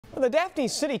The Daphne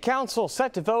City Council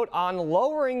set to vote on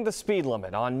lowering the speed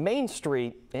limit on Main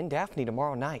Street in Daphne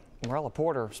tomorrow night. Morella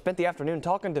Porter spent the afternoon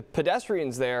talking to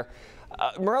pedestrians there.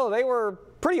 Morella, they were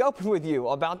pretty open with you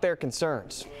about their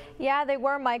concerns. Yeah, they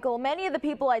were, Michael. Many of the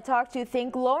people I talked to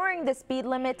think lowering the speed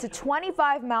limit to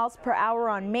 25 miles per hour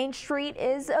on Main Street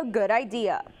is a good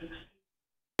idea.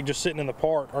 Just sitting in the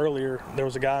park earlier, there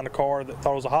was a guy in the car that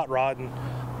thought it was a hot rod and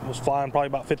was flying probably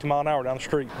about 50 miles an hour down the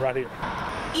street right here.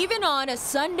 Even on a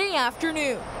Sunday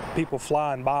afternoon. People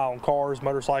flying by on cars,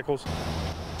 motorcycles.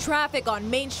 Traffic on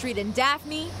Main Street in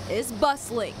Daphne is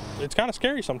bustling. It's kind of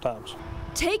scary sometimes.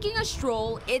 Taking a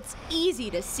stroll, it's easy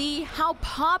to see how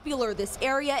popular this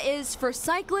area is for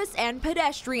cyclists and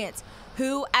pedestrians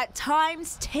who at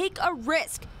times take a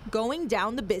risk going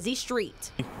down the busy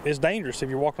street. It's dangerous if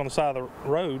you're walking on the side of the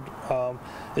road,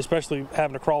 especially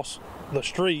having to cross the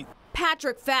street.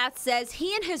 Patrick Fath says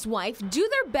he and his wife do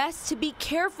their best to be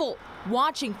careful,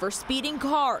 watching for speeding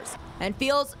cars, and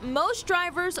feels most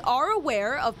drivers are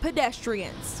aware of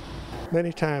pedestrians.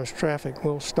 Many times traffic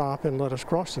will stop and let us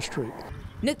cross the street.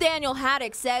 Nathaniel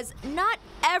Haddock says not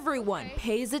everyone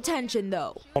pays attention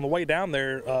though. On the way down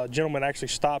there, a gentleman actually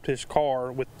stopped his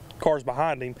car with cars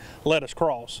behind him, let us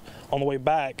cross. On the way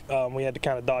back, we had to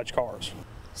kind of dodge cars.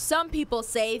 Some people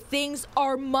say things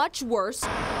are much worse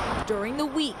during the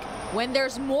week when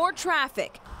there's more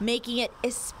traffic, making it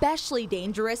especially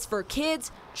dangerous for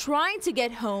kids trying to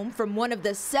get home from one of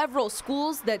the several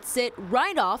schools that sit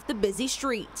right off the busy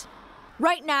street.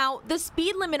 Right now, the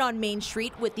speed limit on Main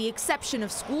Street, with the exception of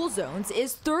school zones,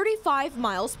 is 35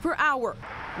 miles per hour,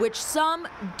 which some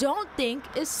don't think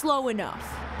is slow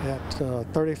enough. At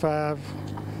 35,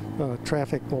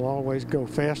 traffic will always go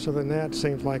faster than that.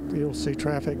 Seems like you'll see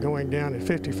traffic going down at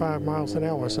 55 miles an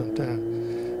hour sometimes.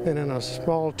 And in a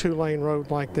small two-lane road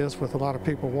like this with a lot of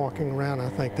people walking around, I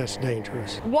think that's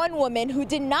dangerous. One woman who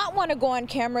did not want to go on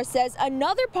camera says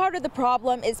another part of the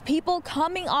problem is people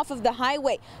coming off of the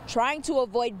highway, trying to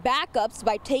avoid backups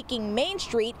by taking Main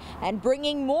Street and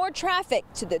bringing more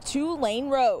traffic to the two-lane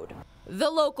road. The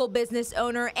local business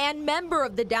owner and member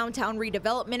of the Downtown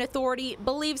Redevelopment Authority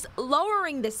believes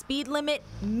lowering the speed limit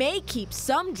may keep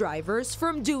some drivers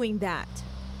from doing that.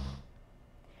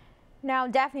 Now,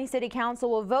 Daphne City Council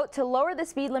will vote to lower the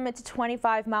speed limit to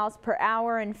 25 miles per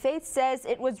hour, and Faith says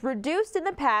it was reduced in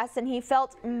the past and he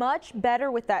felt much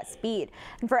better with that speed.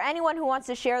 And for anyone who wants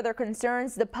to share their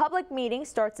concerns, the public meeting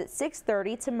starts at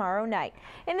 6:30 tomorrow night.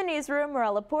 In the newsroom,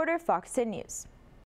 Morella Porter, Fox 10 News.